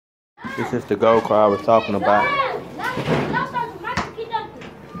This is the GoPro I was talking about.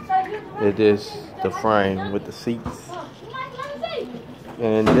 It is the frame with the seats.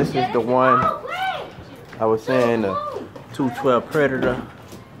 And this is the one I was saying, the 212 Predator.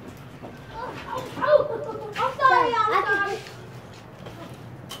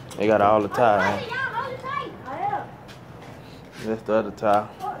 They got all the tires. That's the other tire.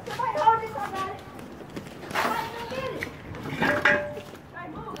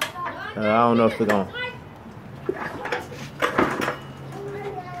 I don't know if we're gonna.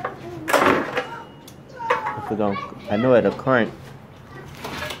 I know it'll crank.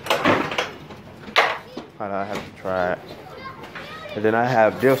 I have to try it. And then I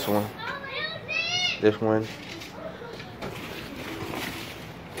have this one. This one.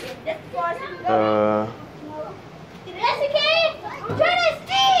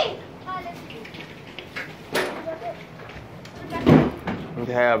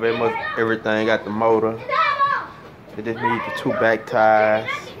 They have everything. Got the motor. They just need the 2 back tires.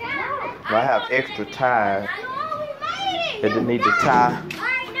 I have extra tires. They just need the tire.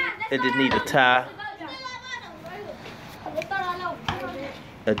 They just need the tire,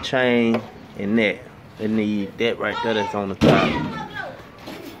 a chain, and that. They need that right there that's on the top.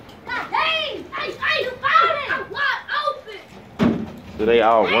 So they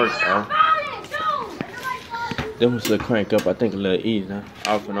all work though. Them was a crank up, I think a little easier.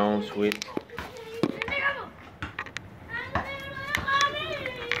 Off and on switch.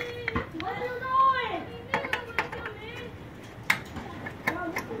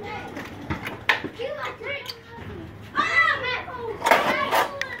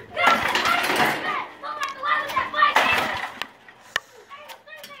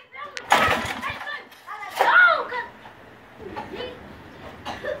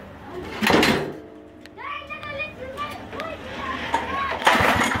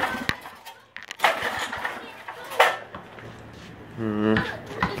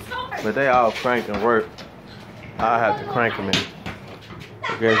 But they all crank and work. I'll have to crank them in.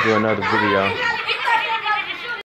 You guys do another video.